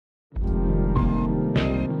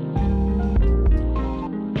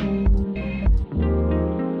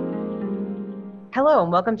Hello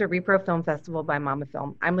and welcome to rePRO Film Festival by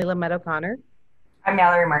Mama.film. I'm Leila O'Connor. I'm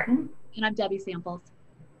Mallory Martin. And I'm Debbie Samples.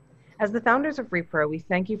 As the founders of rePRO, we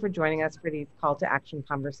thank you for joining us for these call to action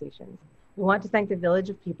conversations. We want to thank the village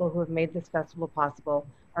of people who have made this festival possible,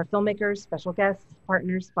 our filmmakers, special guests,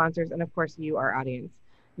 partners, sponsors, and of course you, our audience.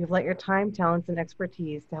 You've let your time, talents, and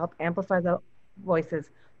expertise to help amplify the voices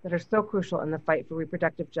that are so crucial in the fight for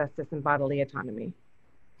reproductive justice and bodily autonomy.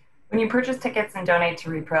 When you purchase tickets and donate to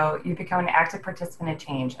rePRO, you become an active participant in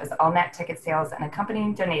change, as all net ticket sales and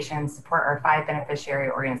accompanying donations support our 5 beneficiary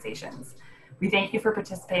organizations. We thank you for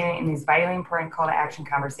participating in these vitally important call to action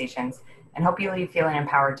conversations and hope you leave feeling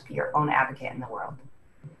empowered to be your own advocate in the world.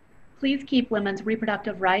 Please keep women's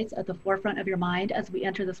reproductive rights at the forefront of your mind as we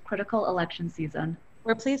enter this critical election season.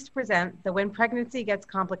 We're pleased to present the When Pregnancy Gets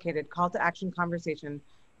Complicated call to action conversation,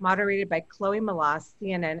 moderated by Chloe Melas,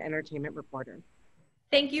 CNN entertainment reporter.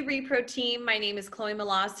 Thank you, rePRO team. My name is Chloe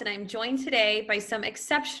Melas, and I'm joined today by some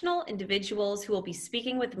exceptional individuals who will be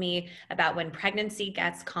speaking with me about when pregnancy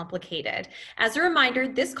gets complicated. As a reminder,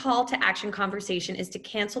 this call to action conversation is to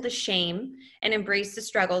cancel the shame and embrace the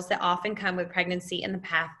struggles that often come with pregnancy and the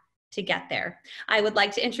path to get there. I would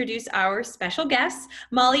like to introduce our special guests,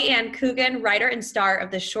 Molly Ann Coogan, writer and star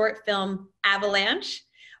of the short film Avalanche,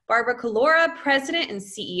 Barbara Collura, President and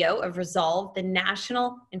CEO of Resolve, the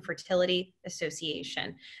National Infertility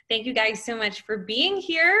Association. Thank you guys so much for being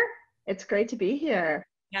here. It's great to be here.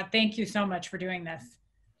 Yeah, thank you so much for doing this.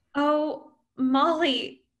 Oh,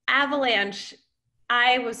 Molly, Avalanche,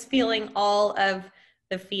 I was feeling all of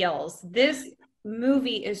the feels. This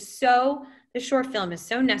movie is the short film is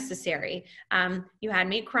so necessary. You had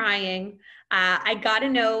me crying. I got to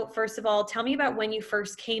know, first of all, tell me about when you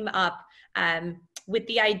first came up with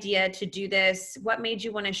the idea to do this. What made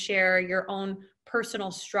you want to share your own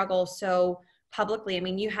personal struggle so publicly? I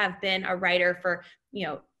mean, you have been a writer for,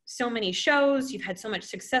 so many shows. You've had so much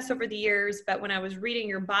success over the years, but when I was reading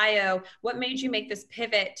your bio, what made you make this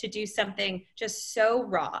pivot to do something just so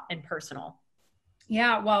raw and personal?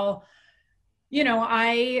 Yeah, well,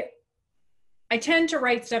 I tend to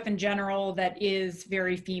write stuff in general that is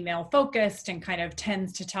very female focused and kind of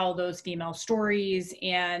tends to tell those female stories.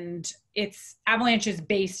 And Avalanche is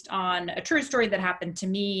based on a true story that happened to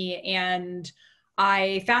me. And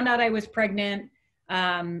I found out I was pregnant.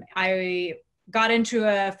 I got into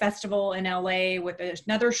a festival in LA with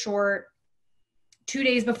another short. 2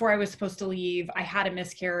 days before I was supposed to leave, I had a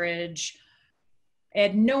miscarriage. I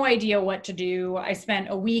had no idea what to do. I spent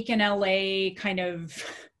a week in LA kind of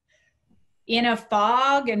in a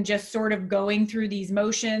fog and just sort of going through these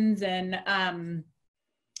motions. And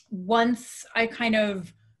once I kind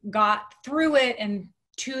of got through it and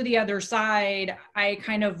to the other side, I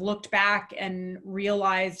kind of looked back and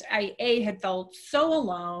realized I, A, had felt so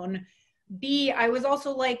alone. B, I was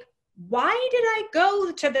also like, why did I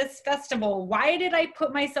go to this festival? Why did I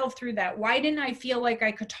put myself through that? Why didn't I feel like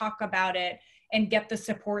I could talk about it and get the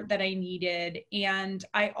support that I needed? And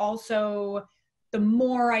I also, the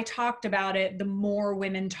more I talked about it, the more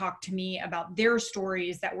women talked to me about their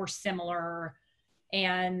stories that were similar.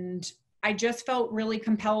 And I just felt really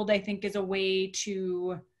compelled, I think, as a way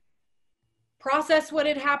to process what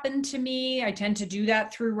had happened to me. I tend to do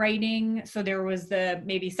that through writing. So there was the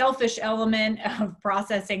maybe selfish element of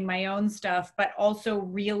processing my own stuff, but also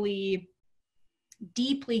really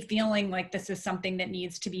deeply feeling like this is something that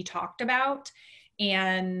needs to be talked about.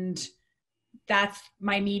 And that's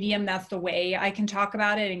my medium. That's the way I can talk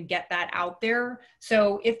about it and get that out there.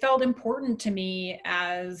 So it felt important to me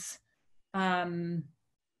as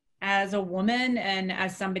a woman and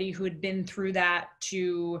as somebody who had been through that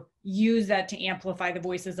to use that to amplify the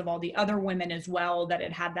voices of all the other women as well that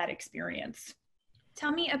had had that experience.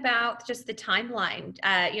 Tell me about just the timeline.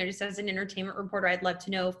 Just as an entertainment reporter, I'd love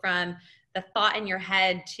to know from the thought in your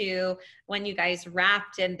head to when you guys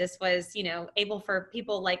wrapped and this was, able for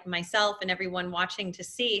people like myself and everyone watching to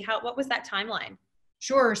see what was that timeline?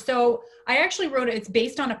 Sure. So I actually wrote it. It's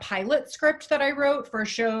based on a pilot script that I wrote for a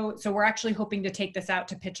show. So we're actually hoping to take this out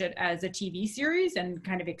to pitch it as a TV series and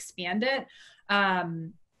kind of expand it.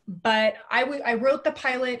 But I wrote the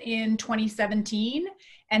pilot in 2017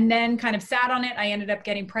 and then kind of sat on it. I ended up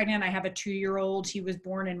getting pregnant. I have a 2-year-old. He was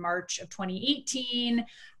born in March of 2018.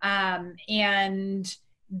 And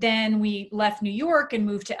then we left New York and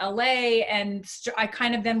moved to LA. And I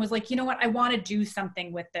kind of then was like, you know what, I want to do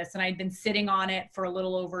something with this. And I'd been sitting on it for a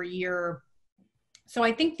little over a year. So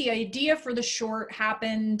I think the idea for the short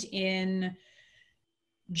happened in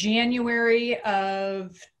January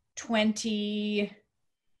of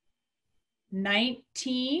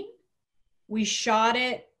 2019. We shot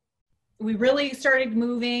it we really started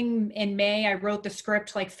moving in May. I wrote the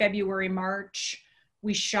script like February, March.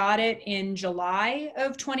 We shot it in July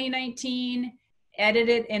of 2019,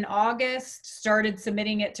 edited in August, started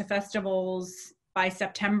submitting it to festivals by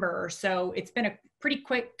September. So it's been a pretty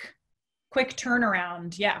quick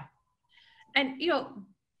turnaround. Yeah. And,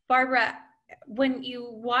 Barbara, when you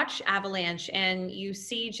watch Avalanche and you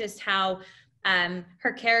see just how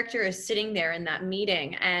her character is sitting there in that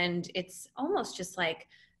meeting, and it's almost just like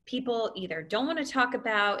people either don't want to talk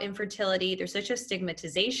about infertility. There's such a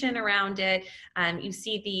stigmatization around it. You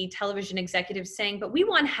see the television executives saying, but we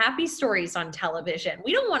want happy stories on television.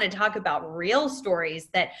 We don't want to talk about real stories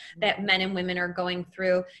that men and women are going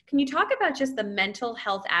through. Can you talk about just the mental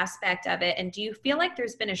health aspect of it? And do you feel like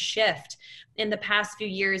there's been a shift in the past few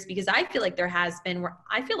years? Because I feel like there has been, where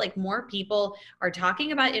I feel like more people are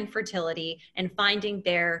talking about infertility and finding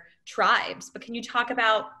their tribes. But can you talk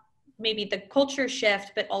about maybe the culture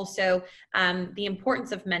shift, but also the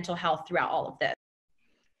importance of mental health throughout all of this?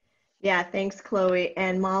 Yeah, thanks, Chloe.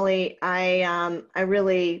 And Molly, I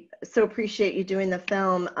really so appreciate you doing the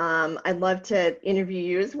film. I'd love to interview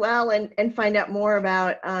you as well and find out more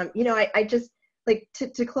about, I just, like,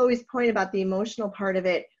 to Chloe's point about the emotional part of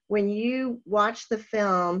it, when you watch the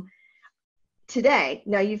film today,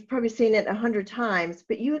 now you've probably seen it 100 times,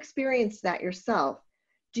 but you experienced that yourself.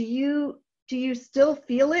 Do you still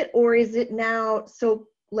feel it, or is it now so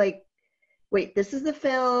like, wait, this is the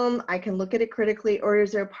film, I can look at it critically, or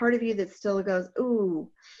is there a part of you that still goes,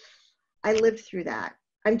 ooh, I lived through that?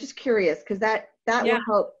 I'm just curious, because that will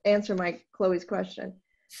help answer Chloe's question.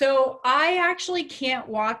 So I actually can't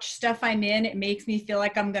watch stuff I'm in. It makes me feel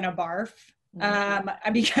like I'm gonna barf.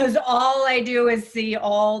 Because all I do is see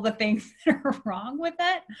all the things that are wrong with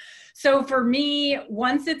it. So for me,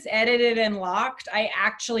 once it's edited and locked, I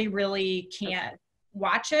actually really can't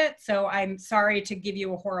watch it. So I'm sorry to give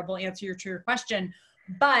you a horrible answer to your question,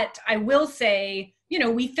 but I will say,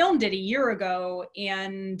 we filmed it a year ago,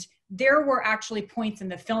 and there were actually points in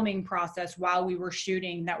the filming process while we were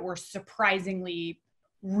shooting that were surprisingly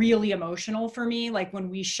really emotional for me. Like when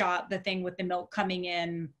we shot the thing with the milk coming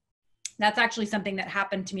in, that's actually something that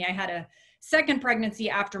happened to me. I had a second pregnancy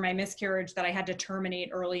after my miscarriage that I had to terminate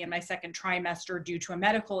early in my second trimester due to a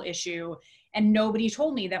medical issue. And nobody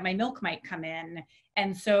told me that my milk might come in.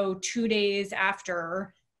 And so 2 days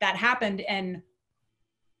after that happened, and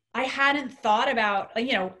I hadn't thought about,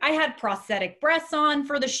 I had prosthetic breasts on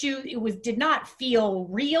for the shoot. It did not feel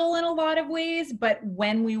real in a lot of ways, but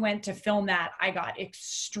when we went to film that, I got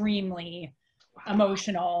extremely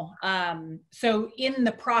emotional. So in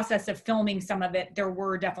the process of filming some of it, there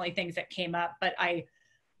were definitely things that came up, but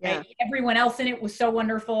everyone else in it was so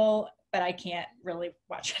wonderful, but I can't really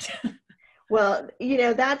watch it. Well,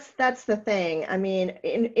 that's the thing. I mean,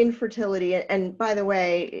 infertility, and by the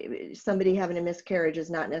way, somebody having a miscarriage is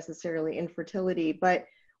not necessarily infertility, but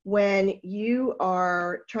when you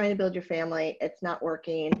are trying to build your family, it's not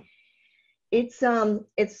working. It's a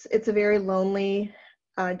very lonely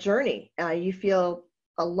journey. You feel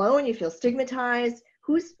alone, you feel stigmatized.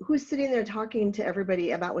 Who's sitting there talking to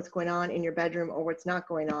everybody about what's going on in your bedroom or what's not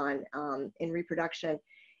going on in reproduction?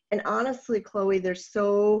 And honestly, Chloe, there's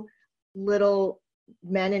so little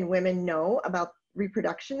men and women know about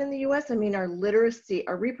reproduction in the US. I mean, our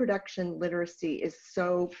reproduction literacy is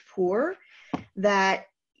so poor that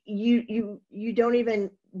you don't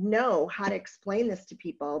even know how to explain this to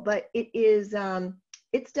people. But it is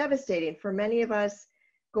it's devastating for many of us.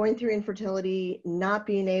 Going through infertility, not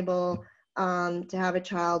being able to have a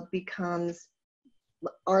child becomes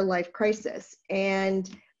our life crisis. And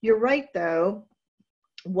you're right, though.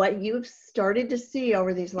 What you've started to see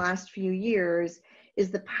over these last few years is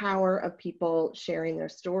the power of people sharing their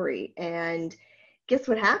story. And guess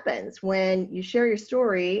what happens when you share your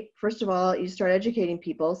story? First of all, you start educating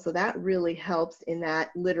people. So that really helps in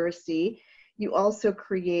that literacy. You also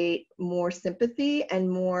create more sympathy and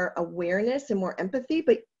more awareness and more empathy,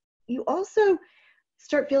 but you also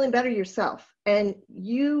start feeling better yourself. And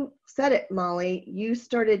you said it, Molly, you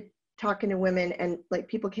started talking to women and like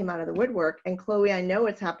people came out of the woodwork. And Chloe, I know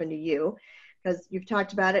it's happened to you because you've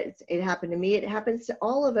talked about it. It happened to me. It happens to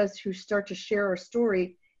all of us who start to share our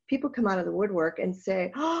story. People come out of the woodwork and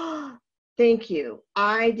say, oh, thank you.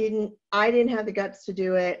 I didn't have the guts to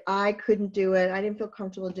do it. I couldn't do it. I didn't feel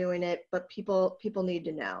comfortable doing it, but people need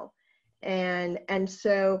to know. And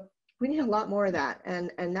so we need a lot more of that.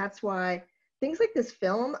 And that's why things like this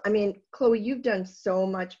film, I mean, Chloe, you've done so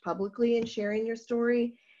much publicly in sharing your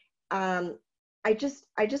story. I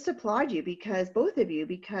just applaud you because both of you,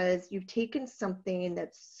 because you've taken something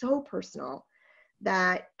that's so personal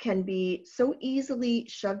that can be so easily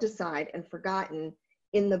shoved aside and forgotten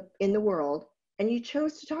in the world, and you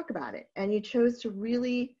chose to talk about it, and you chose to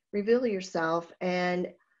really reveal yourself. And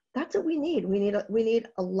that's what we need. We need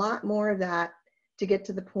a lot more of that to get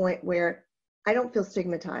to the point where I don't feel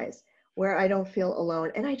stigmatized, where I don't feel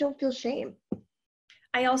alone, and I don't feel shame.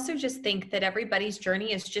 I also just think that everybody's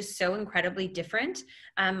journey is just so incredibly different.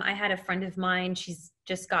 I had a friend of mine, she's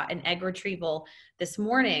just got an egg retrieval this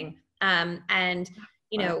morning. And,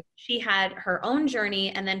 you know, she had her own journey.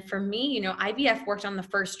 And then for me, you know, IVF worked on the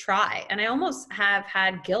first try. And I almost have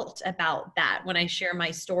had guilt about that when I share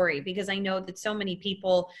my story, because I know that so many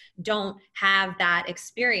people don't have that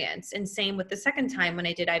experience. And same with the second time when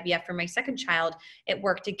I did IVF for my second child, it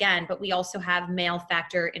worked again. But we also have male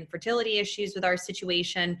factor infertility issues with our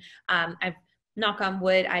situation. I've knock on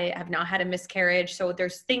wood, I have not had a miscarriage. So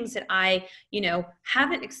there's things that I, you know,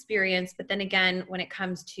 haven't experienced. But then again, when it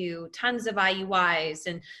comes to tons of IUIs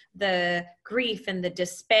and the grief and the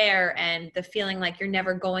despair and the feeling like you're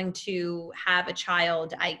never going to have a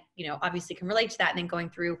child, I, you know, obviously can relate to that. And then going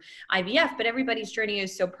through IVF, but everybody's journey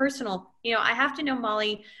is so personal. You know, I have to know,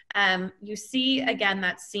 Molly, you see again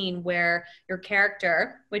that scene where your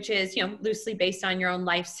character, which is, you know, loosely based on your own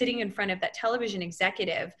life, sitting in front of that television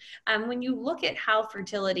executive. When you look at how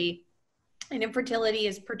fertility and infertility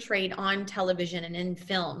is portrayed on television and in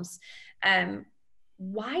films,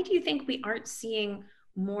 why do you think we aren't seeing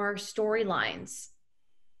more storylines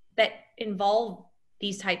that involve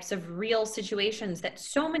these types of real situations that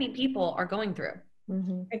so many people are going through?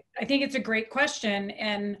 Mm-hmm. I think it's a great question.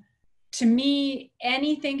 And to me,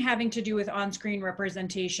 anything having to do with on-screen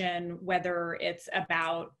representation, whether it's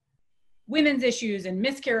about women's issues and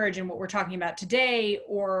miscarriage and what we're talking about today,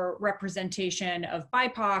 or representation of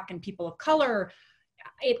BIPOC and people of color,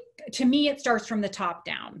 to me, it starts from the top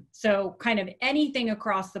down. So kind of anything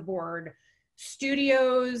across the board,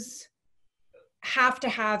 studios have to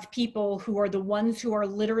have people who are the ones who are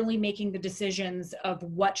literally making the decisions of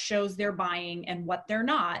what shows they're buying and what they're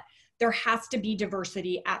not. There has to be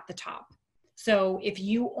diversity at the top. So if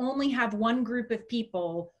you only have one group of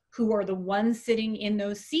people who are the ones sitting in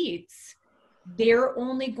those seats, they're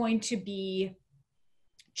only going to be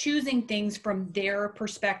choosing things from their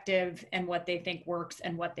perspective and what they think works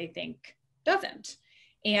and what they think doesn't.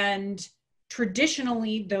 And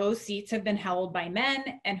traditionally, those seats have been held by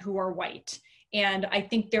men and who are white. And I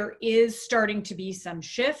think there is starting to be some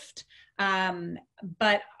shift.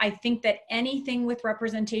 But I think that anything with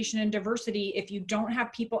representation and diversity, if you don't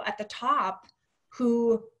have people at the top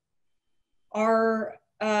who are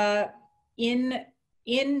in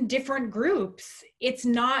different groups, it's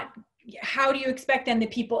not, how do you expect then the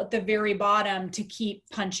people at the very bottom to keep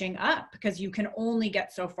punching up? Because you can only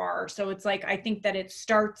get so far. So it's like, I think that it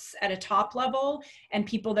starts at a top level and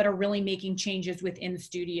people that are really making changes within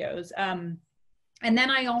studios. And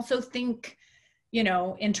then I also think, you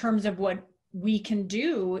know, in terms of what we can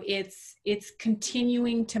do, it's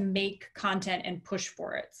continuing to make content and push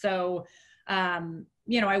for it. So,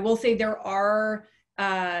 you know, I will say there are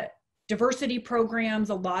diversity programs.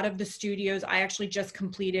 A lot of the studios, I actually just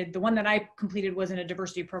completed, the one that I completed wasn't a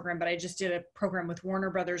diversity program, but I just did a program with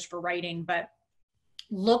Warner Brothers for writing. But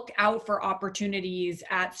look out for opportunities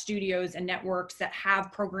at studios and networks that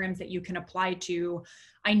have programs that you can apply to.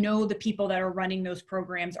 I know the people that are running those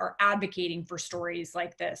programs are advocating for stories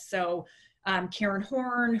like this. So Karen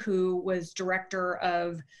Horn, who was director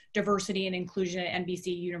of diversity and inclusion at NBC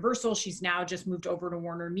Universal, she's now just moved over to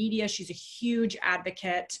Warner Media. She's a huge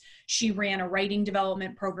advocate. She ran a writing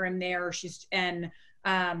development program there.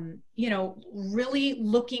 You know, really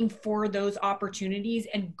looking for those opportunities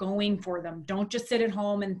and going for them. Don't just sit at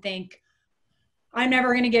home and think, I'm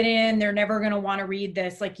never going to get in. They're never going to want to read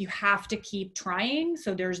this. Like, you have to keep trying.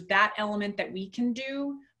 So there's that element that we can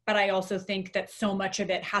do. But I also think that so much of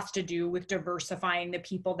it has to do with diversifying the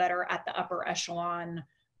people that are at the upper echelon,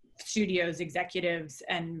 studios, executives,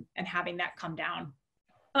 and having that come down.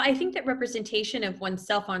 Well, I think that representation of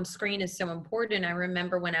oneself on screen is so important. I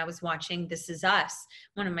remember when I was watching This Is Us,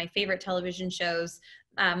 one of my favorite television shows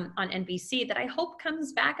on NBC that I hope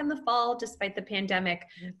comes back in the fall despite the pandemic,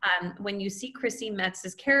 when you see Chrissy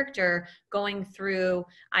Metz's character going through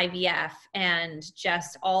IVF and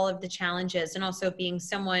just all of the challenges, and also being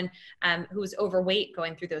someone who was overweight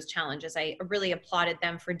going through those challenges. I really applauded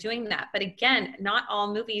them for doing that. But again, not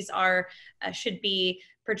all movies are should be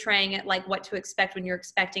portraying it like What to Expect When You're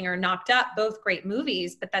Expecting or Knocked Up, both great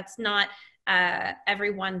movies, but that's not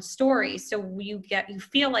everyone's story. So you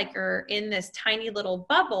feel like you're in this tiny little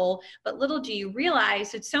bubble, but little do you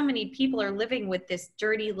realize that so many people are living with this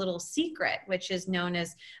dirty little secret, which is known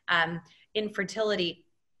as infertility.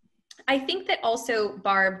 I think that also,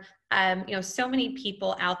 Barb, So many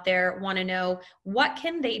people out there want to know, what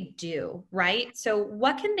can they do, right? So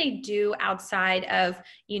what can they do outside of,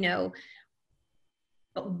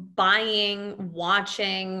 buying,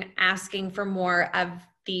 watching, asking for more of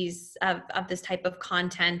these of this type of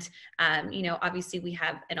content? Obviously we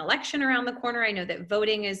have an election around the corner. I know that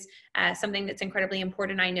voting is something that's incredibly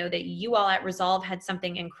important. I know that you all at Resolve had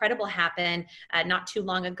something incredible happen not too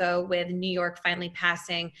long ago with New York finally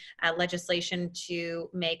passing legislation to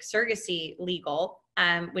make surrogacy legal,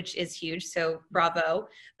 which is huge. So bravo.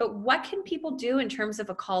 But what can people do in terms of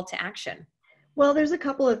a call to action? Well, there's a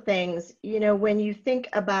couple of things. When you think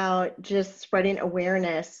about just spreading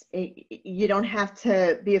awareness, you don't have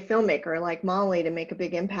to be a filmmaker like Molly to make a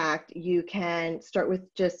big impact. You can start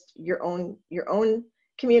with just your own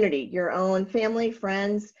community, your own family,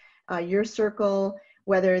 friends, your circle,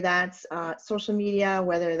 whether that's social media,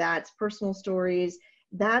 whether that's personal stories.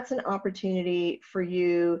 That's an opportunity for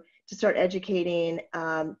you to start educating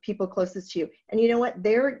people closest to you. And you know what?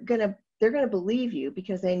 They're gonna believe you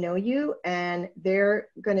because they know you, and they're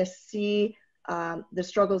gonna see the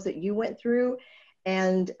struggles that you went through,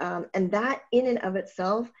 and that in and of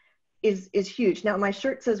itself is huge. Now, my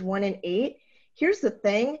shirt says 1 in 8. Here's the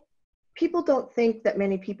thing: people don't think that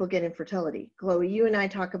many people get infertility. Chloe, you and I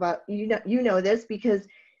talk about, you know this because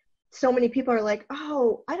so many people are like,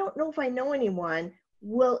 oh, I don't know if I know anyone.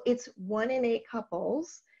 Well, it's 1 in 8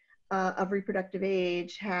 couples of reproductive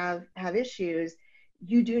age have issues.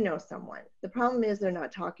 You do know someone. The problem is they're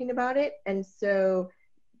not talking about it. And so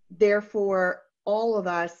therefore all of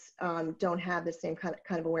us don't have the same kind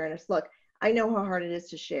of awareness. Look, I know how hard it is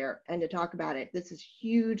to share and to talk about it. This is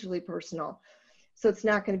hugely personal. So it's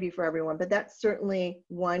not going to be for everyone, but that's certainly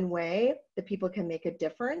one way that people can make a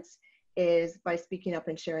difference, is by speaking up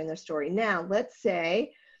and sharing their story. Now, let's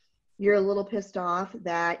say you're a little pissed off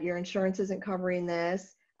that your insurance isn't covering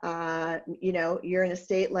this. You're in a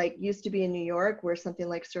state like used to be in New York where something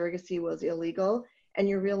like surrogacy was illegal, and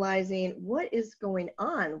you're realizing, what is going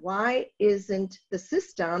on? Why isn't the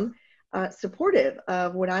system supportive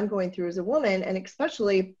of what I'm going through as a woman, and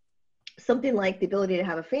especially something like the ability to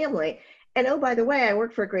have a family? And oh, by the way, I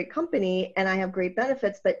work for a great company and I have great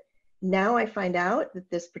benefits, but now I find out that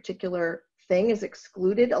this particular thing is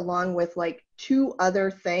excluded along with like 2 other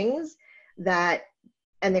things and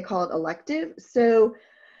they call it elective. So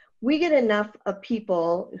we get enough of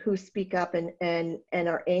people who speak up and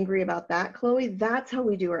are angry about that, Chloe. That's how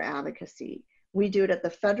we do our advocacy. We do it at the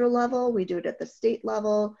federal level, we do it at the state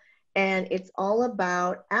level, and it's all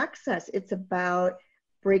about access. It's about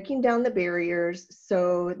breaking down the barriers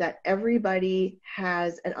so that everybody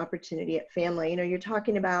has an opportunity at family. You're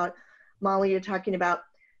talking about, Molly, you're talking about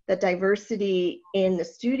the diversity in the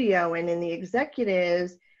studio and in the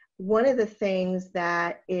executives. One of the things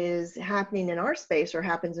that is happening in our space, or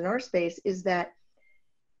happens in our space, is that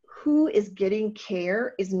who is getting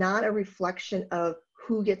care is not a reflection of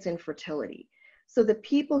who gets infertility. So the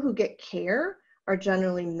people who get care are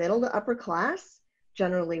generally middle to upper class,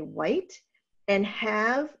 generally white, and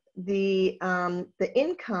have the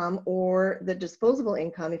income or the disposable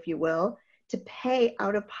income, if you will, to pay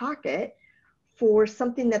out of pocket for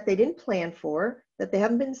something that they didn't plan for, that they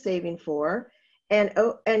haven't been saving for. And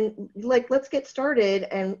let's get started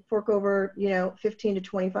and fork over, $15 to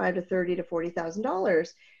 $25 to $30 to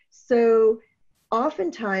 $40,000. So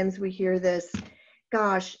oftentimes we hear this,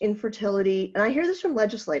 gosh, infertility, and I hear this from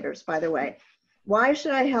legislators, by the way. Why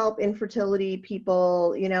should I help infertility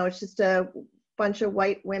people? It's just a bunch of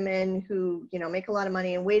white women who, make a lot of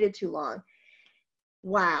money and waited too long.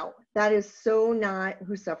 Wow, that is so not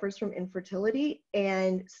who suffers from infertility.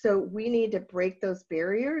 And so we need to break those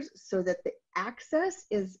barriers so that the access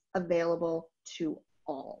is available to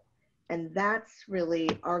all. And that's really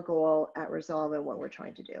our goal at Resolve and what we're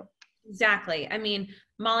trying to do. Exactly. I mean,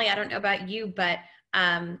 Molly, I don't know about you, but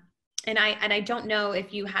and I don't know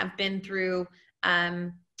if you have been through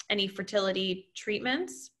any fertility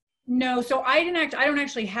treatments. No, so I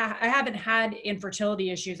haven't had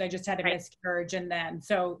infertility issues. I just had a miscarriage, and then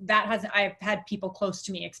so I've had people close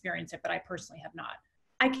to me experience it, but I personally have not.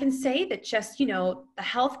 I can say that just, the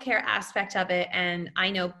healthcare aspect of it, and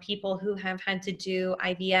I know people who have had to do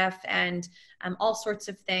IVF and all sorts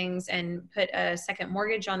of things and put a second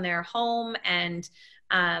mortgage on their home, and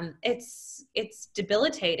it's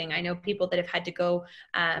debilitating. I know people that have had to go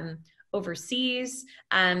overseas.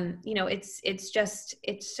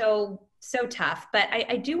 It's so So tough. But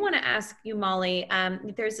I do want to ask you, Molly,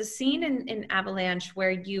 there's a scene in Avalanche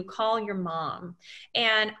where you call your mom.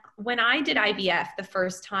 And when I did IVF the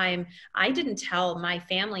first time, I didn't tell my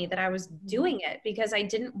family that I was doing it because I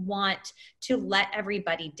didn't want to let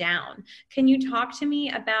everybody down. Can you talk to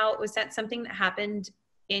me about, was that something that happened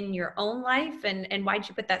in your own life, and why'd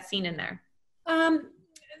you put that scene in there?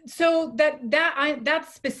 So that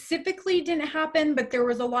specifically didn't happen, but there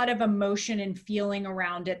was a lot of emotion and feeling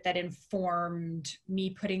around it that informed me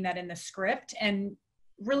putting that in the script. And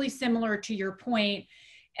really similar to your point,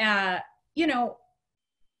 you know,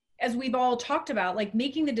 as we've all talked about, like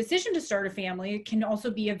making the decision to start a family can also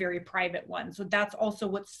be a very private one. So that's also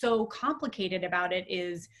what's so complicated about it,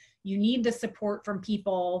 is you need the support from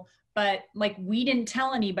people, but like we didn't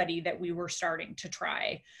tell anybody that we were starting to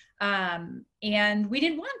try. And we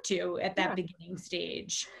didn't want to at that beginning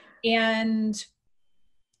stage. And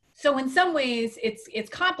so in some ways it's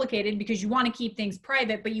complicated because you want to keep things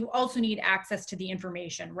private, but you also need access to the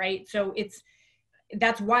information, right? So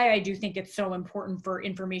that's why I do think it's so important for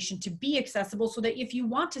information to be accessible, so that if you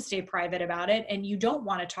want to stay private about it and you don't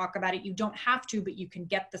want to talk about it, you don't have to, but you can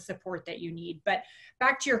get the support that you need. But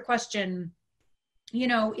back to your question, you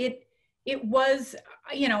know, it was,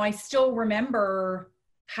 you know, I still remember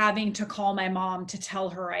having to call my mom to tell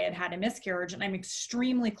her I had had a miscarriage. And I'm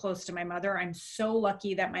extremely close to my mother. I'm so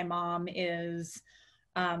lucky that my mom is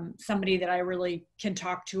somebody that I really can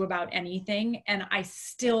talk to about anything. And I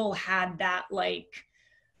still had that like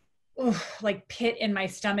pit in my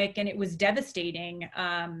stomach, and it was devastating.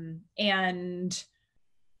 And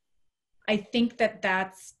I think that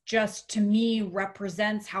that's just, to me,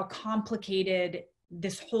 represents how complicated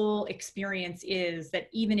this whole experience is, that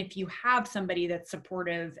even if you have somebody that's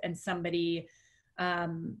supportive and somebody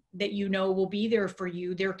that you know will be there for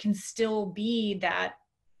you, there can still be that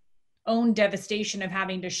own devastation of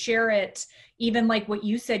having to share it. Even like what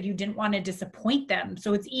you said, you didn't want to disappoint them.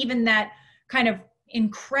 So it's even that kind of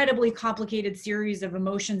incredibly complicated series of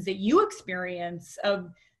emotions that you experience, of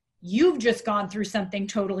you've just gone through something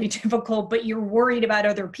totally difficult, but you're worried about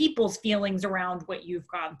other people's feelings around what you've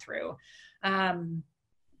gone through. Let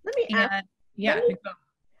me ask.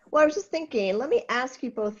 Well, I was just thinking, let me ask you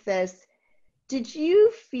both this. Did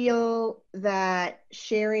you feel that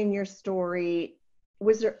sharing your story,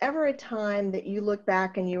 was there ever a time that you look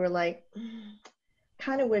back and you were like,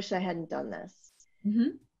 kind of wish I hadn't done this?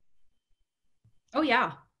 Mm-hmm. Oh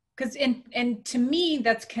yeah. Because, and to me,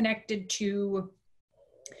 that's connected to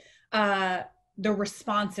the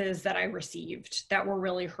responses that I received that were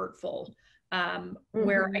really hurtful.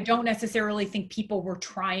 Where I don't necessarily think people were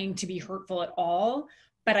trying to be hurtful at all,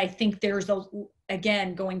 but I think there's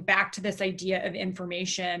again, going back to this idea of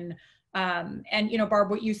information. And, you know, Barb,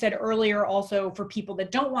 what you said earlier, also for people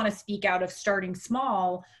that don't want to speak out, of starting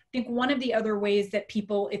small, I think one of the other ways that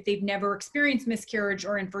people, if they've never experienced miscarriage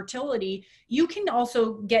or infertility, you can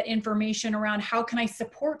also get information around, how can I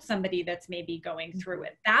support somebody that's maybe going through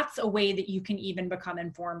it? That's a way that you can even become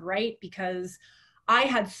informed, right? Because I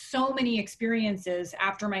had so many experiences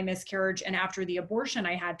after my miscarriage and after the abortion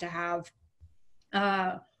I had to have,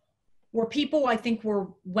 where people, I think, were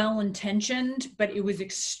well-intentioned, but it was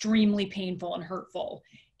extremely painful and hurtful.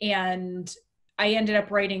 And I ended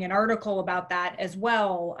up writing an article about that as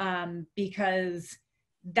well, because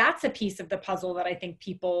that's a piece of the puzzle that I think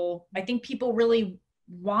people really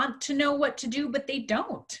want to know what to do, but they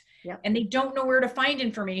don't. Yep. And they don't know where to find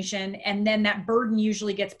information. And then that burden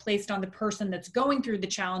usually gets placed on the person that's going through the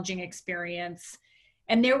challenging experience.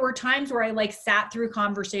 And there were times where I like sat through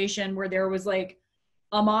conversation where there was like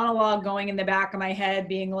a monologue going in the back of my head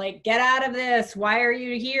being like, get out of this. Why are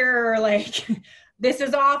you here? Like, this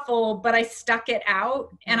is awful. But I stuck it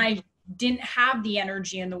out, and I didn't have the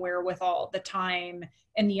energy and the wherewithal, the time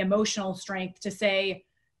and the emotional strength to say,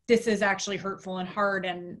 this is actually hurtful and hard,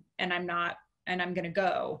 and I'm not, and I'm going to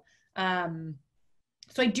go.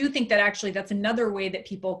 So I do think that actually that's another way that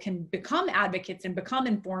people can become advocates and become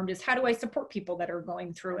informed, is how do I support people that are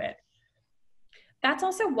going through it? That's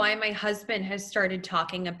also why my husband has started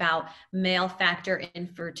talking about male factor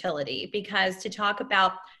infertility, because to talk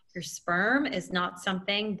about your sperm is not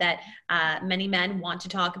something that many men want to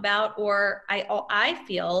talk about. Or I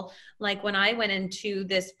feel like when I went into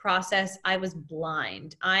this process, I was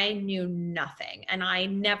blind. I knew nothing. And I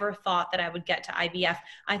never thought that I would get to IVF.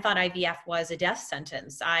 I thought IVF was a death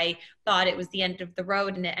sentence. I thought it was the end of the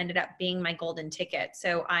road, and it ended up being my golden ticket.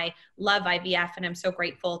 So I love IVF, and I'm so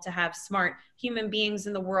grateful to have smart human beings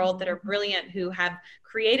in the world that are brilliant, who have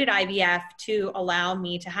created IVF to allow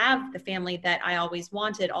me to have the family that I always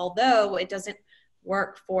wanted, although it doesn't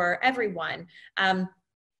work for everyone.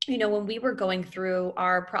 you know, when we were going through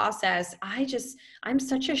our process, I'm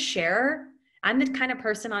such a sharer. I'm the kind of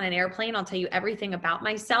person on an airplane, I'll tell you everything about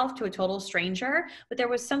myself to a total stranger, but there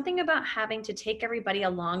was something about having to take everybody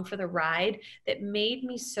along for the ride that made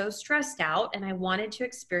me so stressed out. And I wanted to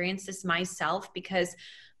experience this myself because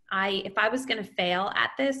if I was going to fail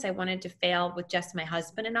at this, I wanted to fail with just my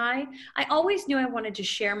husband and I. I always knew I wanted to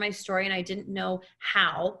share my story and I didn't know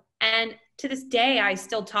how. And to this day, I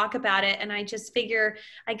still talk about it. And I just figure,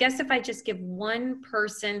 I guess if I just give one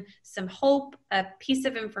person some hope, a piece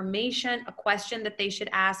of information, a question that they should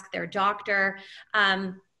ask their doctor,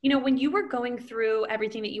 you know, when you were going through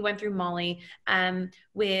everything that you went through, Molly,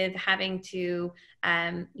 with having to,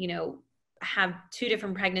 you know, have 2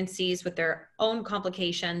 different pregnancies with their own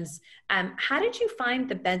complications. How did you find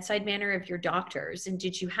the bedside manner of your doctors? And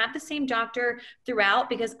did you have the same doctor throughout?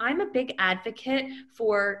 Because I'm a big advocate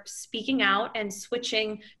for speaking out and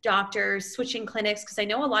switching doctors, switching clinics, because I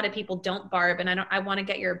know a lot of people don't, Barb, and I want to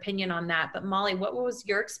get your opinion on that. But Molly, what was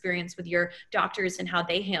your experience with your doctors and how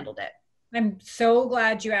they handled it? I'm so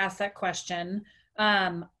glad you asked that question.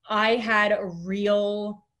 I had a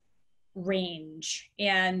real range,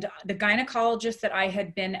 and the gynecologist that I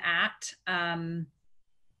had been at,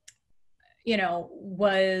 you know,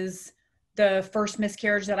 was the first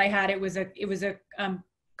miscarriage that I had. It was a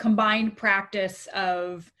combined practice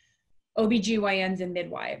of OBGYNs and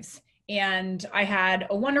midwives. And I had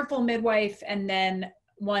a wonderful midwife and then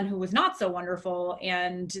one who was not so wonderful.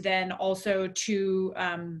 And then also 2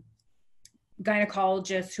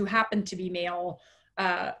 gynecologists who happened to be male,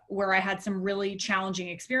 where I had some really challenging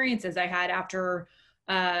experiences. I had after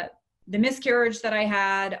the miscarriage that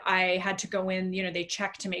I had to go in, you know, they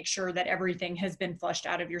check to make sure that everything has been flushed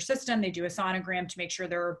out of your system. They do a sonogram to make sure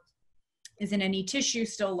there isn't any tissue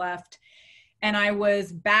still left. And I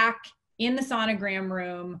was back in the sonogram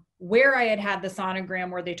room where I had the sonogram,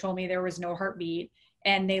 where they told me there was no heartbeat.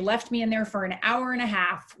 And they left me in there for an hour and a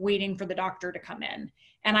half waiting for the doctor to come in.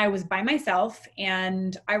 And I was by myself.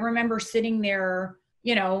 And I remember sitting there,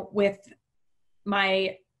 you know, with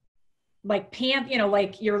my like pant, you know,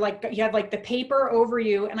 like you have like the paper over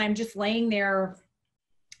you, and I'm just laying there.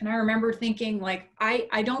 And I remember thinking like,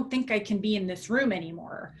 I don't think I can be in this room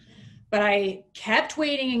anymore. But I kept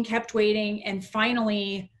waiting and kept waiting. And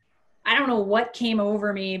finally, I don't know what came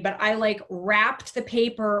over me, but I like wrapped the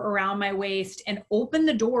paper around my waist and opened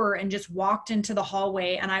the door and just walked into the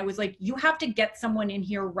hallway. And I was like, you have to get someone in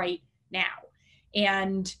here right now.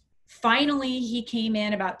 And finally, he came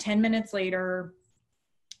in about 10 minutes later.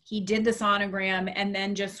 He did the sonogram and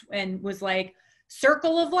then was like,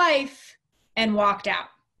 circle of life, and walked out.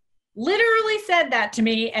 Literally said that to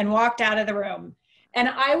me and walked out of the room. And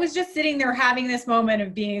I was just sitting there having this moment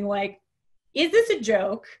of being like, is this a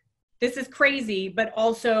joke? This is crazy, but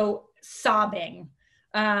also sobbing.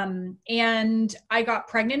 And I got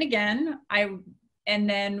pregnant again. And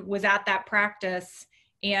then was at that practice.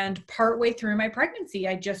 And partway through my pregnancy,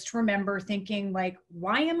 I just remember thinking like,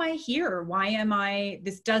 why am I here?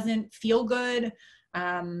 This doesn't feel good.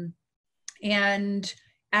 And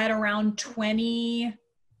at around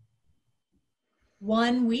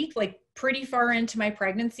 21 week, like pretty far into my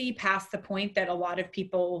pregnancy, past the point that a lot of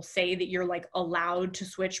people say that you're like allowed to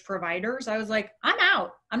switch providers, I was like, I'm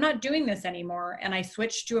out. I'm not doing this anymore. And I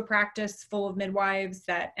switched to a practice full of midwives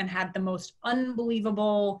and had the most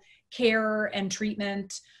unbelievable care and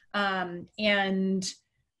treatment. And,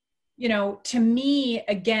 you know, to me,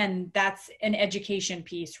 again, that's an education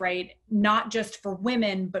piece, right? Not just for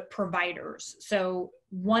women, but providers. So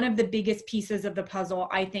one of the biggest pieces of the puzzle,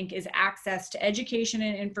 I think, is access to education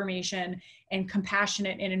and information and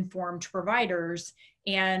compassionate and informed providers.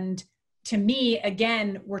 And to me,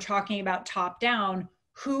 again, we're talking about top down,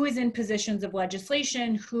 who is in positions of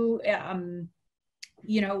legislation, who,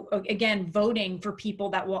 you know, again, voting for people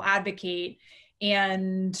that will advocate.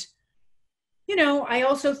 And, you know, I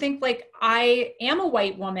also think like I am a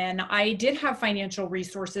white woman. I did have financial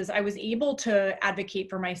resources. I was able to advocate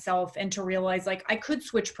for myself and to realize like I could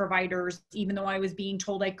switch providers, even though I was being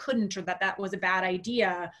told I couldn't, or that was a bad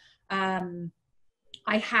idea.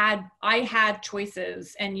 I had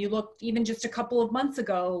choices. And you looked even just a couple of months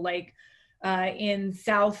ago, like in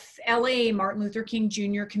South LA, Martin Luther King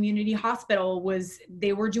Jr. Community Hospital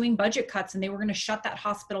they were doing budget cuts and they were going to shut that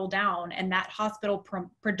hospital down. And that hospital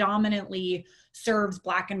predominantly serves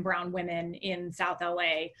Black and brown women in South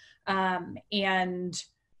LA. And,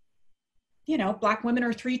 you know, Black women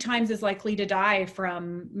are 3 times as likely to die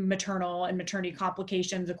from maternal and maternity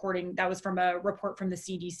complications, that was from a report from the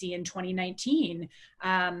CDC in 2019.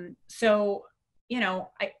 So, you know,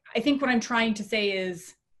 I think what I'm trying to say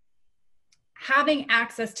is, having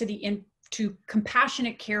access to the to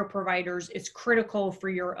compassionate care providers is critical for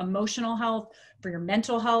your emotional health, for your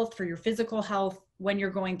mental health, for your physical health when you're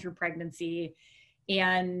going through pregnancy.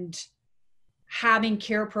 And having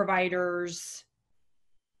care providers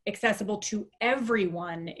accessible to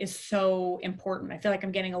everyone is so important. I feel like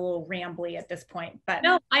I'm getting a little rambly at this point, but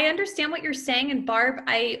no, I understand what you're saying. And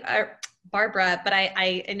Barbara, but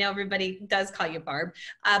I know everybody does call you Barb.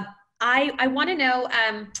 I want to know,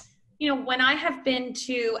 when I have been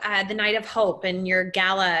to the Night of Hope and your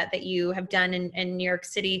gala that you have done in New York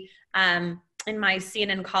City, and my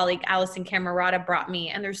CNN colleague, Allison Camerata, brought me,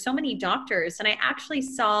 and there's so many doctors. And I actually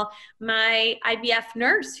saw my IVF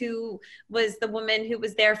nurse, who was the woman who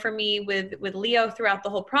was there for me with Leo throughout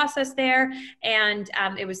the whole process there. And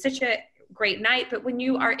it was such a great night. But when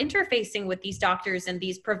you are interfacing with these doctors and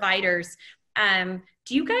these providers,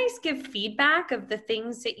 do you guys give feedback of the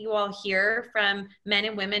things that you all hear from men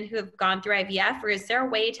and women who have gone through IVF? Or is there a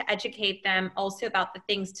way to educate them also about the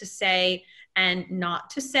things to say and not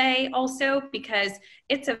to say also? Because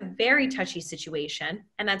it's a very touchy situation.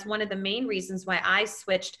 And that's one of the main reasons why I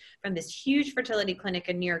switched from this huge fertility clinic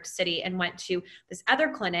in New York City and went to this other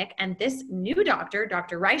clinic. And this new doctor,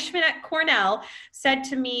 Dr. Reichman at Cornell, said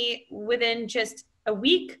to me within just a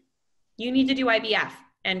week, you need to do IVF,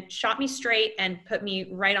 and shot me straight and put me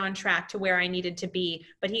right on track to where I needed to be.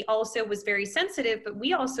 But he also was very sensitive, but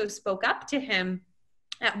we also spoke up to him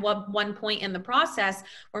at one point in the process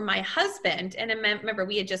where my husband, and remember,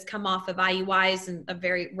 we had just come off of IUIs and a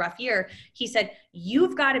very rough year. He said,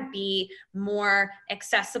 you've got to be more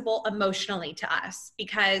accessible emotionally to us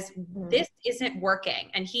because this isn't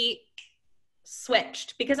working. And he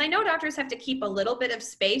switched, because I know doctors have to keep a little bit of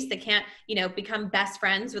space. They can't, become best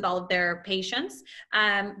friends with all of their patients.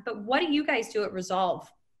 But what do you guys do at Resolve?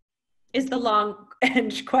 Is the long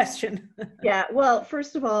end question. Yeah, well,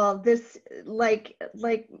 first of all, this, like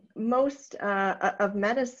most of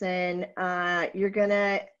medicine, you're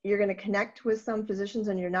gonna connect with some physicians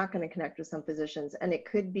and you're not gonna connect with some physicians, and it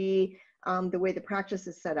could be the way the practice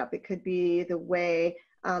is set up. It could be the way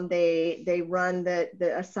they run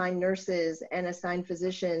the assigned nurses and assigned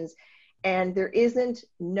physicians. And there isn't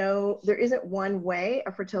one way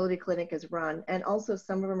a fertility clinic is run. And also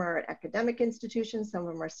some of them are at academic institutions, some of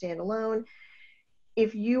them are standalone.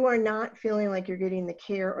 If you are not feeling like you're getting the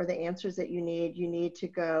care or the answers that you need to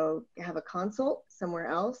go have a consult somewhere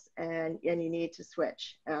else, and you need to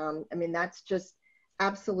switch. That's just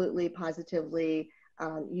absolutely positively,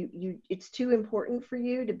 it's too important for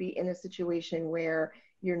you to be in a situation where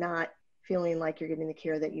you're not feeling like you're getting the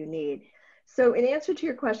care that you need. So in answer to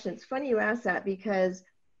your question, it's funny you asked that, because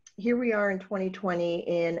here we are in 2020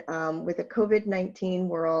 with a COVID-19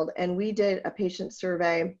 world, and we did a patient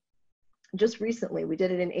survey just recently. We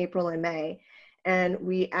did it in April and May, and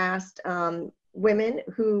we asked women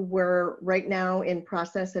who were right now in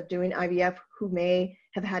process of doing IVF, who may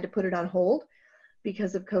have had to put it on hold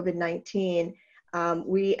because of COVID-19.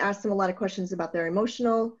 We asked them a lot of questions about their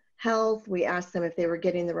emotional health. We asked them if they were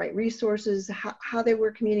getting the right resources, how they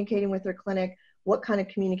were communicating with their clinic, what kind of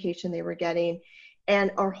communication they were getting.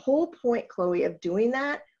 And our whole point, Chloe, of doing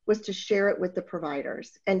that was to share it with the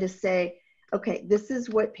providers and to say, okay, this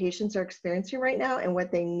is what patients are experiencing right now and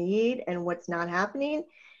what they need and what's not happening.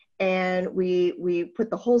 And we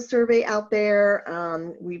put the whole survey out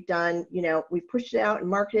there. We've done, we pushed it out and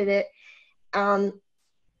marketed it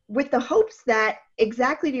with the hopes that,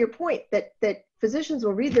 exactly to your point, that physicians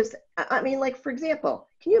will read this. For example,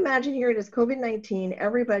 can you imagine here it is COVID-19,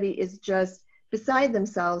 everybody is just beside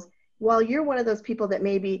themselves, while you're one of those people that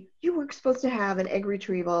maybe you were supposed to have an egg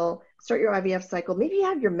retrieval, start your IVF cycle, maybe you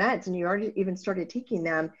have your meds and you already even started taking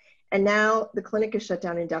them, and now the clinic is shut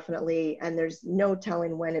down indefinitely and there's no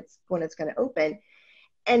telling when it's going to open.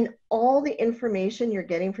 And all the information you're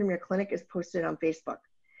getting from your clinic is posted on Facebook.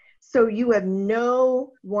 So you have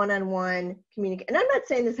no one-on-one communication. And I'm not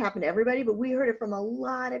saying this happened to everybody, but we heard it from a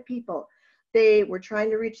lot of people. They were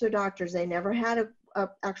trying to reach their doctors. They never had a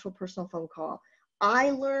actual personal phone call.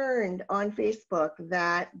 I learned on Facebook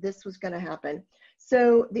that this was going to happen.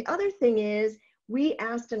 So the other thing is, we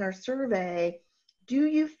asked in our survey, do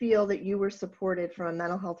you feel that you were supported from a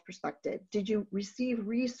mental health perspective? Did you receive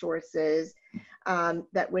resources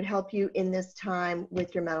that would help you in this time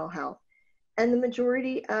with your mental health? And the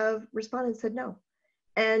majority of respondents said no.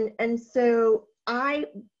 And so I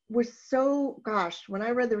was so, when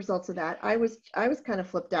I read the results of that, I was kind of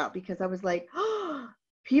flipped out, because I was like, oh,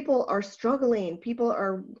 people are struggling. People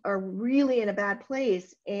are really in a bad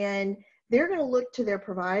place, and they're going to look to their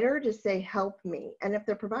provider to say, help me. And if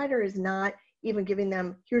their provider is not even giving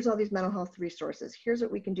them, here's all these mental health resources, here's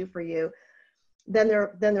what we can do for you, then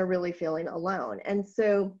they're really feeling alone. And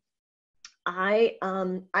so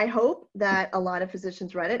I hope that a lot of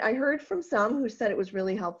physicians read it. I heard from some who said it was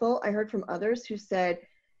really helpful. I heard from others who said,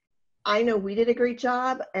 I know we did a great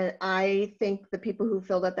job, and I think the people who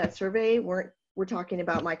filled out that survey were talking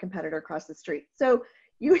about my competitor across the street. So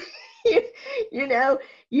you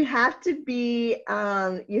you have to be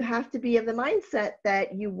of the mindset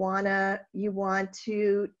that you want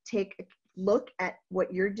to take a look at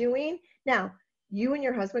what you're doing. Now, you and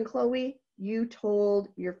your husband, Chloe, you told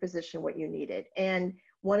your physician what you needed. And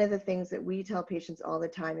one of the things that we tell patients all the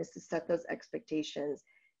time is to set those expectations.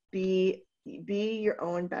 Be your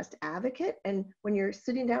own best advocate. And when you're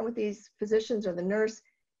sitting down with these physicians or the nurse,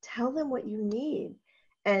 tell them what you need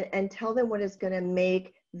and tell them what is going to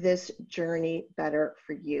make this journey better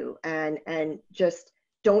for you. And just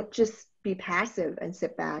don't just be passive and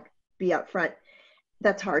sit back, be upfront.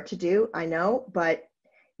 That's hard to do, I know, but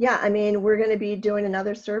yeah, I mean, we're going to be doing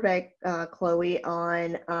another survey, Chloe,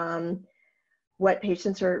 on what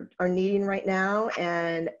patients are needing right now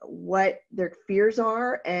and what their fears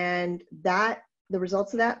are, and that the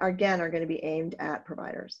results of that are going to be aimed at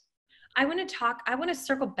providers. I want to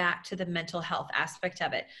circle back to the mental health aspect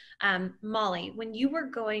of it. Molly, when you were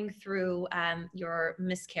going through your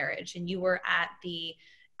miscarriage and you were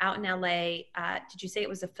out in LA, did you say it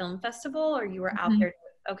was a film festival or you were out there?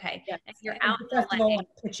 Okay. Yes. And you're out in LA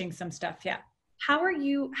pitching some stuff. Yeah. How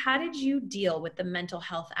did you deal with the mental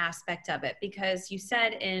health aspect of it? Because you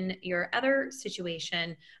said in your other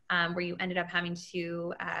situation where you ended up having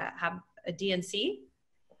to have a DNC,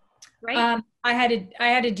 right? I had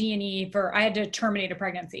a D&E I had to terminate a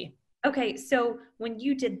pregnancy. Okay. So when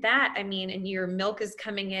you did that, I mean, and your milk is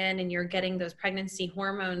coming in and you're getting those pregnancy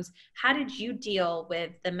hormones, how did you deal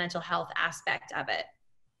with the mental health aspect of it?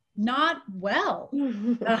 Not well.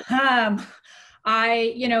 With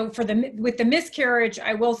the miscarriage,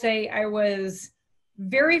 I will say I was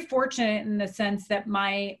very fortunate in the sense that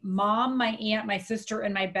my mom, my aunt, my sister,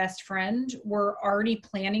 and my best friend were already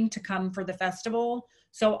planning to come for the festival.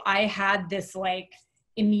 So I had this like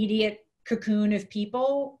immediate cocoon of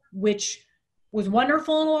people, which was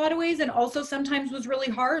wonderful in a lot of ways. And also sometimes was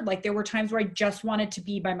really hard. Like there were times where I just wanted to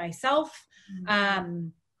be by myself. Mm-hmm.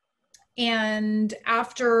 And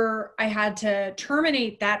after I had to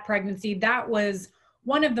terminate that pregnancy, that was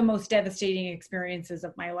one of the most devastating experiences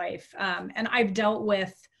of my life. And I've dealt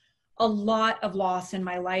with a lot of loss in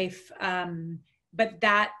my life, but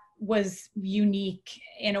that was unique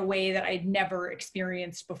in a way that I'd never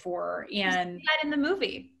experienced before. And you say that in the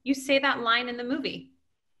movie. You say that line in the movie.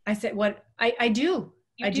 I said, what? I do.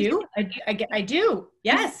 I do.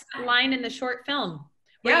 Yes. That line in the short film.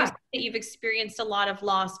 Where you say that you've experienced a lot of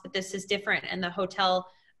loss, but this is different, and the hotel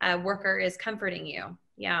worker is comforting you.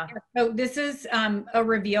 Yeah. So this is a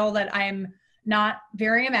reveal that I'm not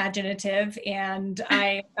very imaginative, and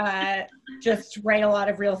I just write a lot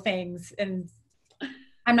of real things, and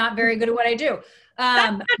I'm not very good at what I do.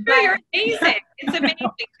 But you're amazing. It's amazing.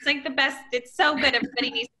 It's like the best. It's so good.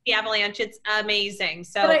 Everybody needs to see Avalanche. It's amazing.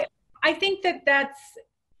 So but I think that's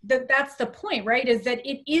the point, right? Is that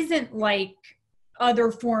it isn't like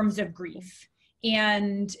other forms of grief.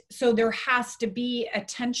 And so there has to be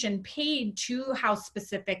attention paid to how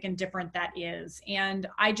specific and different that is. And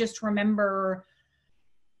I just remember,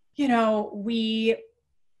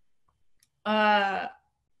 I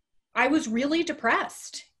was really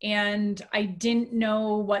depressed and I didn't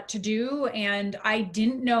know what to do. And I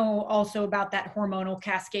didn't know also about that hormonal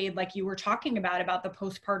cascade, like you were talking about the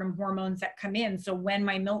postpartum hormones that come in. So when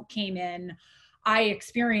my milk came in, I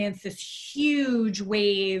experienced this huge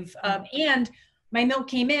wave of, and my milk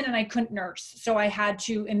came in and I couldn't nurse. So I had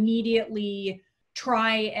to immediately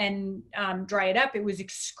try and dry it up. It was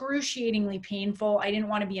excruciatingly painful. I didn't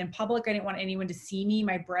want to be in public. I didn't want anyone to see me.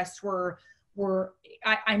 My breasts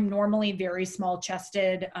I'm normally very small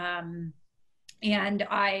chested. And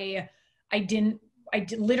I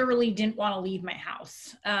literally didn't want to leave my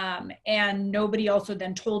house. And nobody also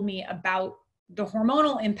then told me about the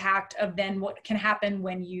hormonal impact of then what can happen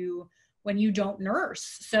when you don't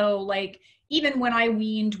nurse. So like, even when I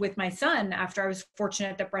weaned with my son, after I was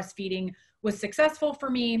fortunate that breastfeeding was successful for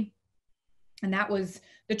me, and that was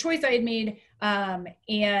the choice I had made.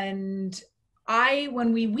 And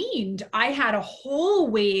when we weaned, I had a whole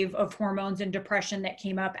wave of hormones and depression that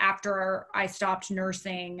came up after I stopped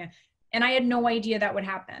nursing. And I had no idea that would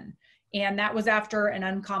happen. And that was after an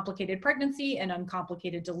uncomplicated pregnancy, an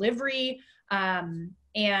uncomplicated delivery.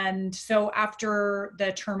 And so after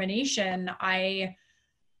the termination,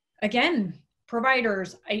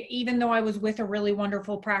 providers, even though I was with a really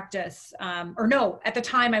wonderful practice, at the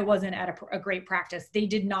time I wasn't at a great practice, they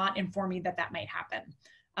did not inform me that might happen.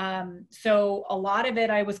 So a lot of it,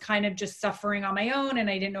 I was kind of just suffering on my own, and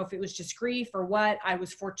I didn't know if it was just grief or what. I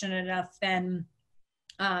was fortunate enough then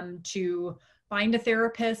to find a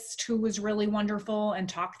therapist who was really wonderful, and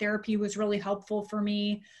talk therapy was really helpful for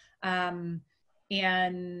me.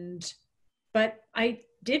 But I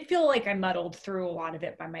did feel like I muddled through a lot of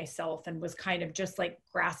it by myself and was kind of just like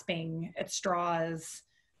grasping at straws.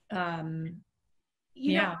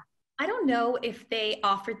 You know, I don't know if they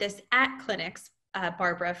offered this at clinics,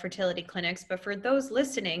 Barbara, fertility clinics, but for those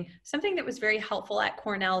listening, something that was very helpful at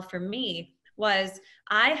Cornell for me was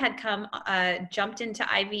I had jumped into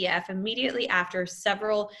IVF immediately after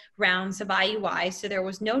several rounds of IUI. So there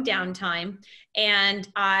was no downtime. And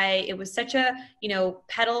it was such a,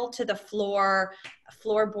 pedal to the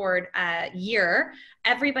floorboard year.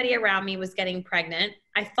 Everybody around me was getting pregnant.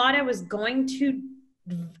 I thought I was going to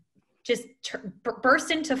just burst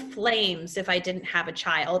into flames if I didn't have a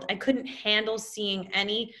child. I couldn't handle seeing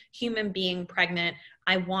any human being pregnant.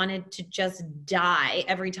 I wanted to just die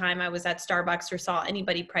every time I was at Starbucks or saw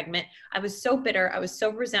anybody pregnant. I was so bitter. I was so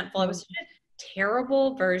resentful. I was such a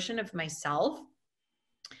terrible version of myself.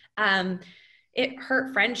 It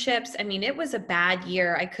hurt friendships. I mean, it was a bad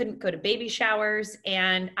year. I couldn't go to baby showers.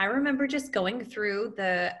 And I remember just going through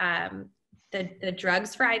the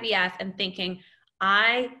drugs for IVF and thinking,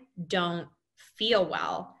 I don't feel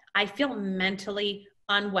well. I feel mentally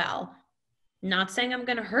unwell. Not saying I'm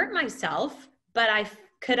going to hurt myself, but I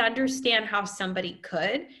could understand how somebody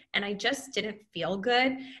could. And I just didn't feel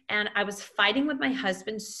good. And I was fighting with my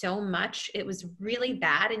husband so much. It was really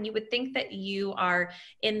bad. And you would think that you are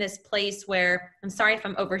in this place where, I'm sorry if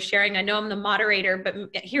I'm oversharing. I know I'm the moderator, but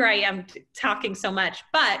here I am talking so much.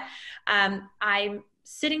 But I'm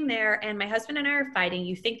sitting there and my husband and I are fighting.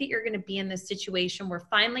 You think that you're going to be in this situation where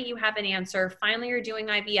finally you have an answer. Finally, you're doing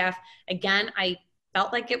IVF. Again, I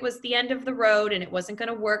felt like it was the end of the road and it wasn't going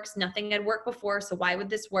to work. Nothing had worked before. So why would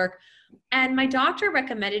this work? And my doctor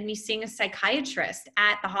recommended me seeing a psychiatrist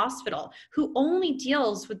at the hospital who only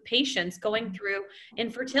deals with patients going through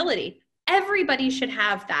infertility. Everybody should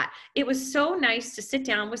have that. It was so nice to sit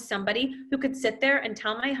down with somebody who could sit there and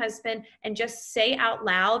tell my husband and just say out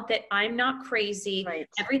loud that I'm not crazy. Right.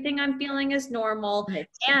 Everything I'm feeling is normal. Right.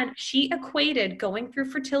 And she equated going through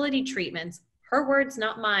fertility treatments, her words,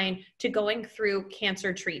 not mine, to going through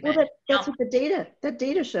cancer treatment. Well, that's what the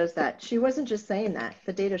data shows that. She wasn't just saying that.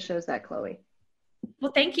 The data shows that, Chloe.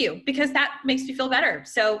 Well, thank you, because that makes me feel better.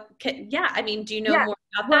 So yeah, I mean, do you know more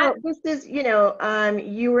about well, that? This is,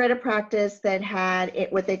 you were at a practice that had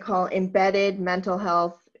what they call embedded mental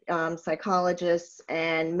health psychologists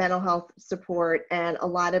and mental health support, and a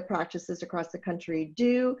lot of practices across the country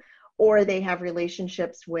do, or they have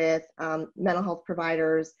relationships with mental health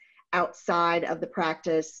providers outside of the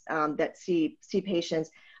practice that see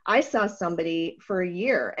patients. I saw somebody for a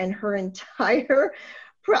year, and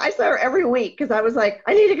I saw her every week because I was like,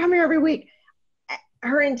 I need to come here every week.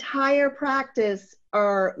 Her entire practice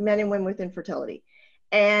are men and women with infertility.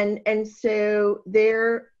 And so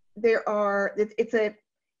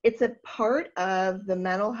it's a part of the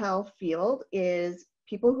mental health field is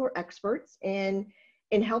people who are experts in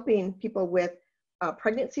helping people with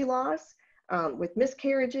pregnancy loss, with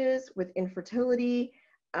miscarriages, with infertility,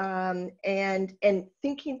 and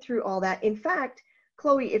thinking through all that. In fact,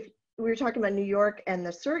 Chloe, if we were talking about New York and the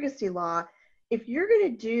surrogacy law, if you're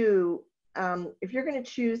going to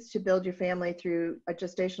choose to build your family through a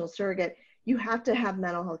gestational surrogate, you have to have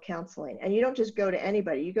mental health counseling. And you don't just go to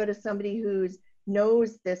anybody. You go to somebody who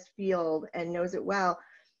knows this field and knows it well.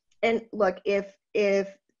 And look, if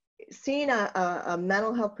seeing a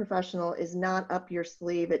mental health professional is not up your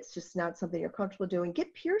sleeve, it's just not something you're comfortable doing,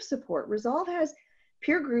 get peer support. Resolve has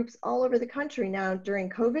peer groups all over the country now. During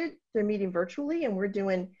COVID, they're meeting virtually, and we're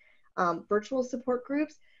doing virtual support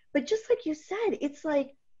groups. But just like you said, it's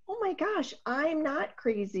like, oh my gosh, I'm not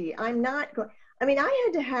crazy. I'm not going. I mean, I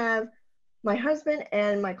had to have my husband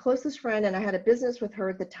and my closest friend, and I had a business with her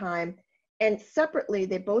at the time, and separately,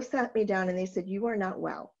 they both sat me down and they said, you are not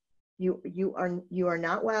well. You are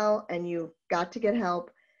not well, and you've got to get help,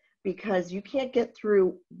 because you can't get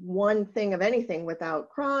through one thing of anything without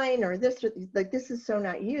crying or this, like, this is so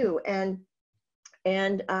not you. And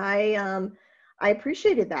I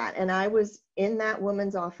appreciated that. And I was in that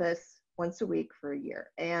woman's office once a week for a year,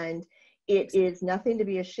 and it is nothing to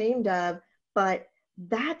be ashamed of, but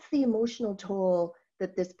that's the emotional toll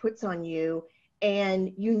that this puts on you.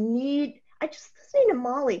 And I just listening to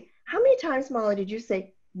Molly, how many times, Molly, did you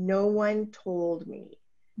say, no one told me?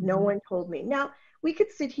 No one told me. Now, we could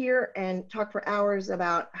sit here and talk for hours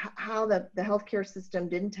about how the healthcare system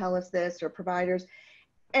didn't tell us this, or providers.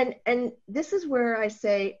 And this is where I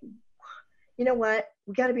say, you know what,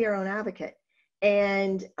 we got to be our own advocate.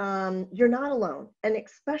 And you're not alone. And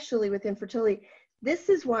especially with infertility, this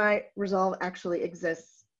is why Resolve actually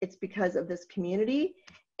exists. It's because of this community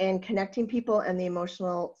and connecting people and the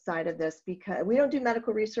emotional side of this, because we don't do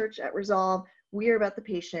medical research at Resolve. We are about the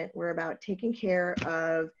patient. We're about taking care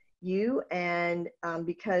of you. And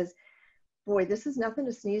because, boy, this is nothing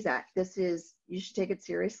to sneeze at. This is, you should take it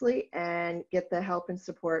seriously and get the help and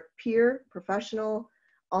support, peer, professional,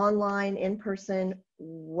 online, in person.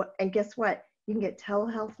 And guess what? You can get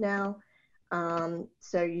telehealth now.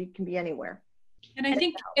 So you can be anywhere. And I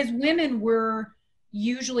think as women, we're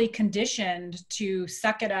usually conditioned to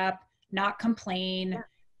suck it up, not complain.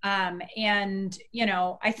 Yeah. And, you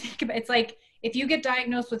know, I think it's like, if you get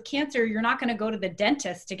diagnosed with cancer, you're not going to go to the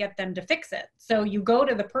dentist to get them to fix it. So you go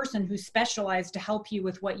to the person who's specialized to help you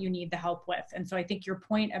with what you need the help with. And so I think your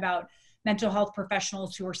point about mental health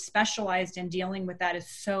professionals who are specialized in dealing with that is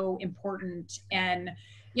so important. And,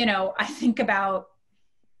 you know, I think about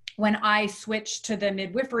when I switched to the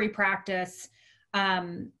midwifery practice,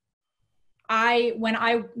 when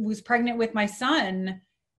I was pregnant with my son,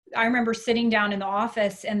 I remember sitting down in the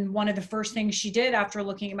office, and one of the first things she did after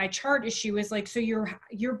looking at my chart is she was like, so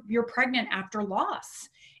you're pregnant after loss.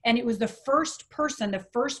 And it was the first person, the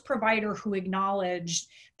first provider who acknowledged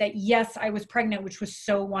that, yes, I was pregnant, which was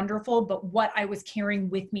so wonderful, but what I was carrying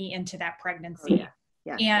with me into that pregnancy. Oh, yeah.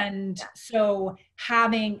 Yeah. And so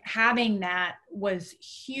having that was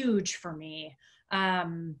huge for me.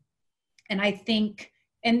 And I think,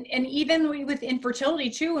 and even with infertility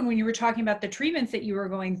too, and when you were talking about the treatments that you were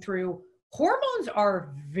going through, hormones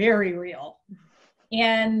are very real.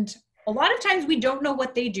 And a lot of times we don't know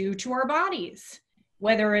what they do to our bodies,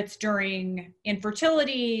 whether it's during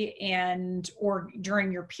infertility or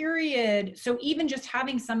during your period. So even just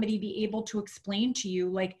having somebody be able to explain to you,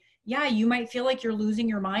 like, yeah, you might feel like you're losing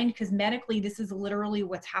your mind because medically this is literally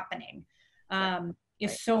what's happening,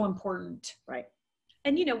 is so important. Right.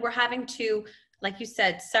 And, you know, we're having to, like you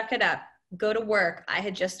said, suck it up, go to work. I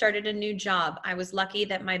had just started a new job. I was lucky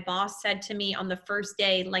that my boss said to me on the first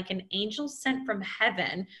day, like an angel sent from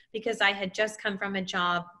heaven, because I had just come from a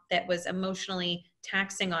job that was emotionally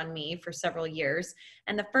taxing on me for several years.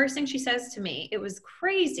 And the first thing she says to me, it was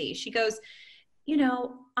crazy. She goes, you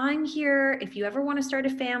know, I'm here if you ever want to start a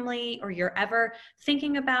family, or you're ever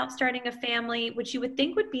thinking about starting a family, which you would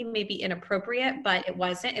think would be maybe inappropriate, but it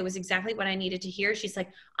wasn't. It was exactly what I needed to hear. She's like,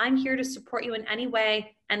 I'm here to support you in any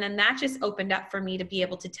way. And then that just opened up for me to be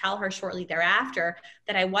able to tell her shortly thereafter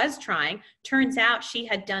that I was trying. Turns out she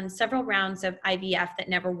had done several rounds of IVF that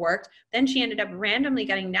never worked. Then she ended up randomly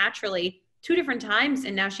getting naturally 2 different times.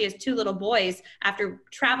 And now she has 2 little boys after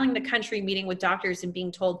traveling the country, meeting with doctors and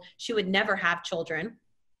being told she would never have children.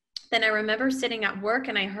 Then I remember sitting at work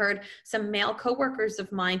and I heard some male coworkers of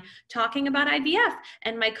mine talking about IVF,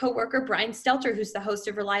 and my coworker, Brian Stelter, who's the host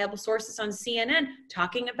of Reliable Sources on CNN,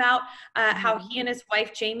 talking about how he and his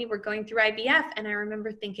wife, Jamie, were going through IVF. And I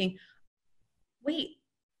remember thinking, wait,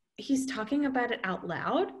 he's talking about it out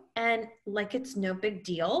loud and like it's no big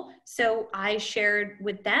deal. So I shared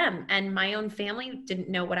with them, and my own family didn't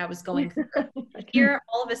know what I was going through. Here,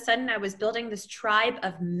 all of a sudden, I was building this tribe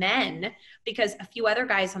of men because a few other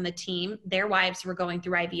guys on the team, their wives were going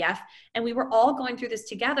through IVF, and we were all going through this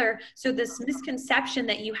together. So this misconception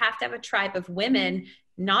that you have to have a tribe of women,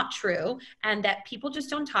 not true, and that people just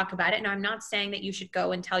don't talk about it. And I'm not saying that you should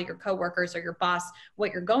go and tell your coworkers or your boss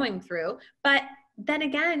what you're going through, but then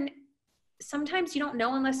again, sometimes you don't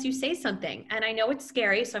know unless you say something. And I know it's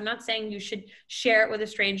scary, so I'm not saying you should share it with a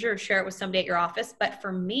stranger or share it with somebody at your office. But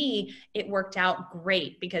for me, it worked out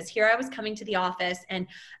great, because here I was coming to the office and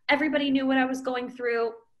everybody knew what I was going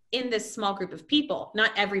through in this small group of people, not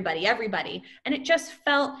everybody. And it just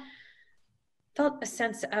felt a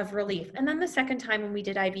sense of relief. And then the second time when we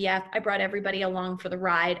did IVF, I brought everybody along for the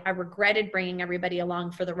ride. I regretted bringing everybody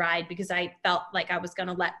along for the ride because I felt like I was going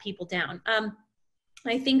to let people down.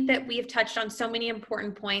 I think that we have touched on so many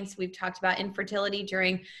important points. We've talked about infertility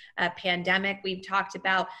during a pandemic. We've talked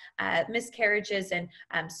about miscarriages and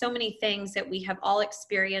so many things that we have all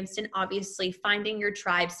experienced. And obviously finding your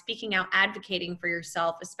tribe, speaking out, advocating for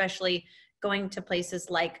yourself, especially going to places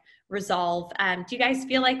like Resolve. Do you guys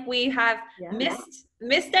feel like we have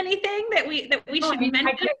missed anything that we should mention?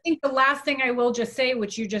 I think the last thing I will just say,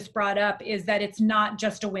 which you just brought up, is that it's not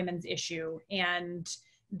just a women's issue, and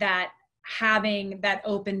that having that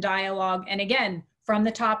open dialogue, and again, from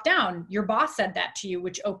the top down, your boss said that to you,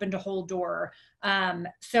 which opened a whole door. And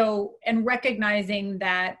recognizing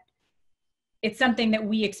that it's something that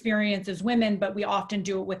we experience as women, but we often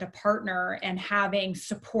do it with a partner, and having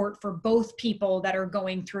support for both people that are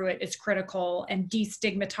going through it is critical, and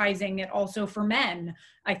destigmatizing it also for men,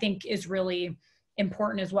 I think, is really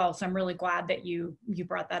important as well. So I'm really glad that you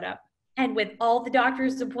brought that up. And with all the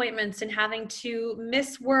doctor's appointments and having to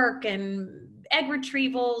miss work and egg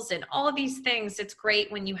retrievals and all of these things, it's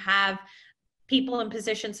great when you have people in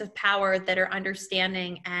positions of power that are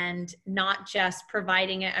understanding and not just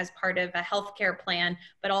providing it as part of a healthcare plan,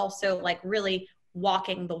 but also like really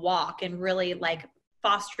walking the walk and really like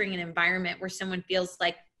fostering an environment where someone feels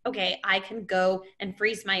like, okay, I can go and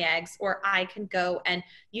freeze my eggs, or I can go and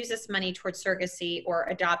use this money towards surrogacy or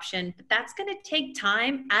adoption, but that's going to take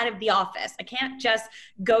time out of the office. I can't just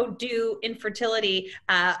go do infertility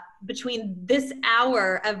between this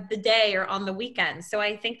hour of the day or on the weekend. So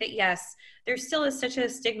I think that, yes, there still is such a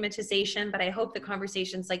stigmatization, but I hope that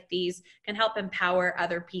conversations like these can help empower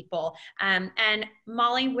other people. And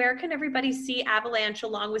Molly, where can everybody see Avalanche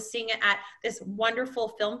along with seeing it at this wonderful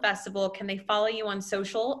film festival? Can they follow you on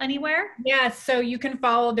social anywhere? Yeah, so you can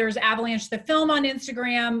follow, there's Avalanche the Film on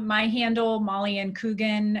Instagram, my handle, Molly and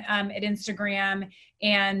Coogan at Instagram.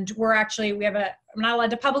 And I'm not allowed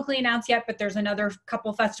to publicly announce yet, but there's another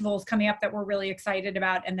couple festivals coming up that we're really excited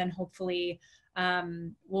about. And then hopefully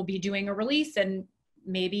we'll be doing a release and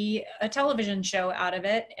maybe a television show out of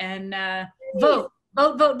it. And vote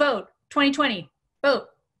 2020, vote.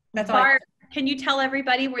 That's all. Barb, can you tell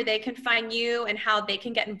everybody where they can find you and how they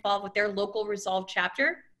can get involved with their local Resolve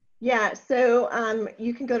chapter? Yeah, so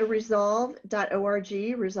you can go to resolve.org,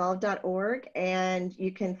 and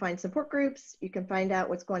you can find support groups. You can find out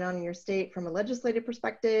what's going on in your state from a legislative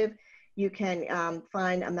perspective. You can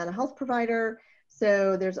find a mental health provider.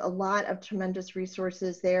 So there's a lot of tremendous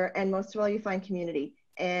resources there. And most of all, you find community,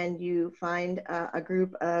 and you find a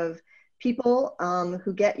group of people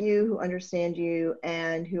who get you, who understand you,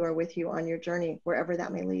 and who are with you on your journey, wherever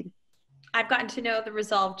that may lead. I've gotten to know the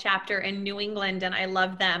Resolve chapter in New England, and I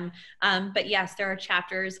love them. But yes, there are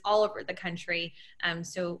chapters all over the country.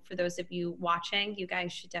 So for those of you watching, you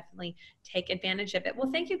guys should definitely take advantage of it. Well,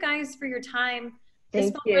 thank you guys for your time. This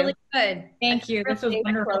felt really good. Thank you. This was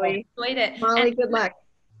wonderful. Chloe. Enjoyed it. Molly, And good luck.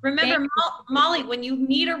 remember, Molly, when you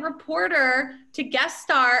need a reporter to guest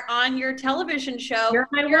star on your television show, You're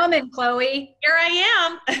my woman, Chloe. Here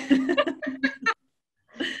I am.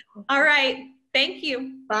 All right. Thank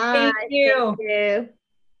you. Bye. Thank you. Thank you.